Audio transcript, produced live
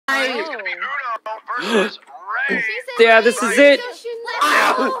Yeah, this is it.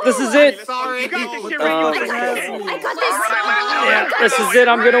 This is it. Sorry. I got this. Yeah, this is it.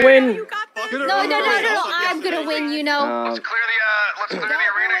 I'm gonna win. No. I'm gonna win, you know. Let's clear the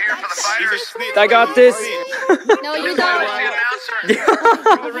arena here for the fighters. I got this. No, you don't.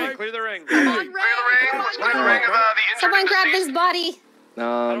 Clear the ring. Come on, Ray. Let's clear the ring of the injured. Someone grab this body.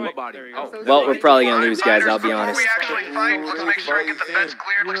 Well, we're probably gonna lose, guys. I'll be honest. Before we actually fight, let's make sure and get the bets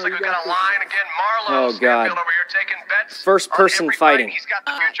cleared. Looks like we got a line again. Marlo Oh, God. Stanfield over here taking bets. First person on every fighting. fight. He's got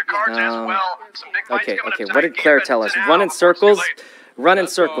the future cards as well. Some big fights Okay. coming up What did tonight. Claire Keep tell it us? now. Run in circles. Run in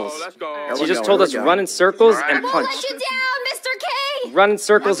Let's go, circles. let's go. She just told us run in circles and I won't punch. let you down, Mr. K. Run in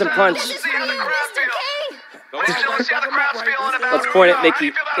circles and punch. This is for you, Mr. K. Let's see how the crowd's feeling about Let's it. point at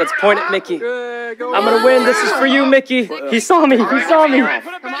Mickey. Let's point at Mickey. I'm gonna win. This is for you, Mickey. He saw me. He saw me.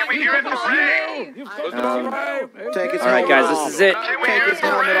 Can we hear it from Ray? All right, guys. This is it. Take his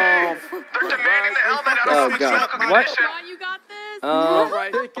helmet off. They're demanding the helmet out Oh, of God. physical What? condition. You got this.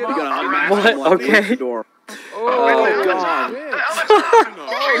 What? Okay. Oh, God.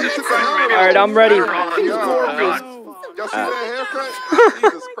 Jesus Christ, baby. All right, I'm ready. Oh, God. Y'all see that haircut?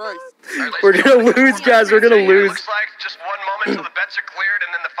 Jesus Christ. We're gonna lose, guys. We're gonna lose. Looks like just one moment till the bets are cleared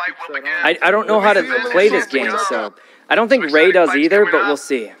and then the fight will begin. I don't know how to play this game, so I don't think Ray does either, but we'll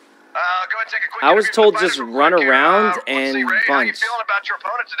see. Go ahead and take a quick I was interview told with the just fighters run real quick here. around Let's see, and Ray, how you punch. feeling about your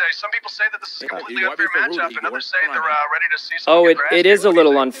opponent today? Some people say that this is a completely unfair matchup, and others say they're ready to see some Oh, of your it is a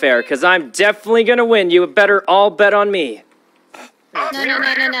little unfair, because I'm definitely gonna win. You better all bet on me. No. Ladies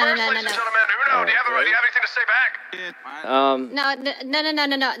and gentlemen, Uno, do you have anything to say back? No.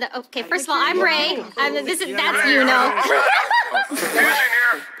 Okay, first of all, I'm Ray. That's you know.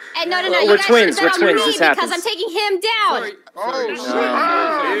 And no. We're You guys twins, should bet we're on twins, me this because happens. I'm taking him down.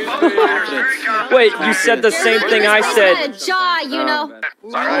 Wait, you said the same thing I said. A jaw, you know.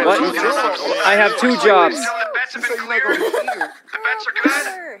 What? I have two jobs. The bets have been cleared. The bets are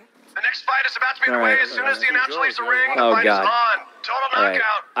good. The next fight is about to be underway. As soon as the announcer leaves the ring, the Oh, fight God. is on. Total All right.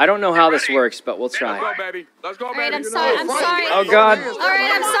 knockout. I don't know how this works, but we'll Let's try. go, baby. Let's go, All right, baby. I'm sorry. I'm sorry. Oh, God. All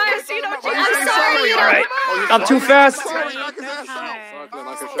right, I'm sorry. I'm sorry, you know. All right. I'm too fast. Stop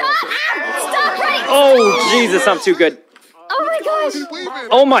running. Oh, Jesus, I'm too good. Oh my gosh.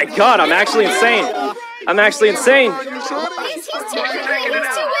 Oh, my God, I'm actually insane. I'm actually insane. He's too wiggly. He's too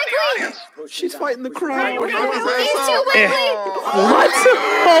wiggly. She's fighting the crowd. He's too wiggly. What?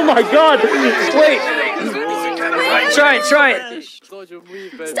 Oh, my God. Wait. Try it. Stop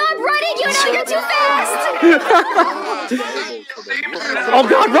running, you know, you're too fast. Oh,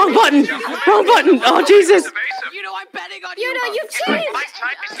 God, wrong button. Wrong button. Oh, Jesus. You know I'm betting on you. You know, you've changed.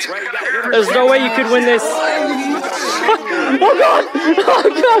 There's no way you could win this. Oh, God. Oh,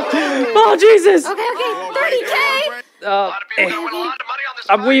 God. Oh, Jesus. Okay, 30K.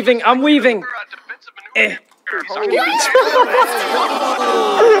 I'm weaving. Eh.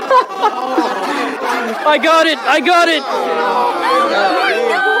 I got it. Oh my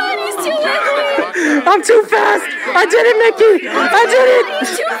God, he's too wiggly. I'm too fast. I did it, Mickey. I did it.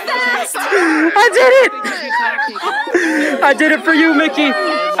 He's too fast. I did it. I did it for you, Mickey.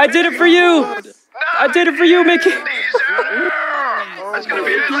 I did it for you. I did it for you, Mickey. That's going to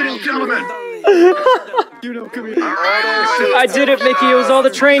be it, ladies and gentlemen. I did it, Mickey. It was all the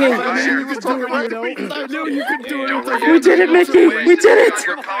training. We did it, Mickey. We did it.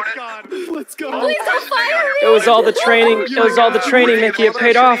 Let's go. Please don't fire me. It was all the training. It was all the training, Mickey. It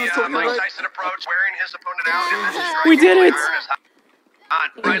paid off. Mike Tyson approach, wearing his opponent out. And this is We did it.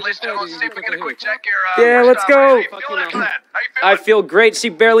 Right, ladies and gentlemen, let's see if we get a quick check here. Yeah, let's go. How you feeling after that? How you feeling? I feel great. She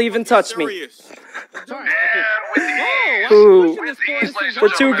barely even touched me. And with ease, Ooh, with ease, ladies and we're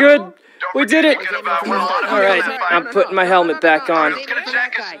too gentlemen. good. We did it. All right, I'm putting my helmet back on. Let's get a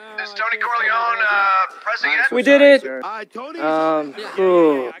check. Is Tony Corleone present yet? We did it.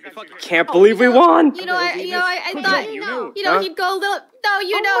 Ooh, can't believe we won. You know, I thought, you know, he'd go a little. No,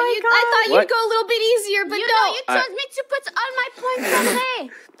 you know, I thought What? you'd go a little bit easier, but no. You told me to put all my points on me.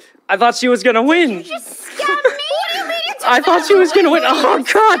 I thought she was gonna win. Just scam me. What do you mean? I thought she was gonna win. Oh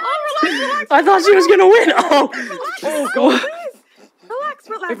God! I thought she was gonna win. Oh God!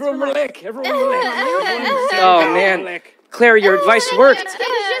 Relax. Oh man, Claire, your advice worked. Just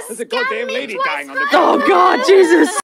There's a goddamn lady dying on the Oh God, Jesus!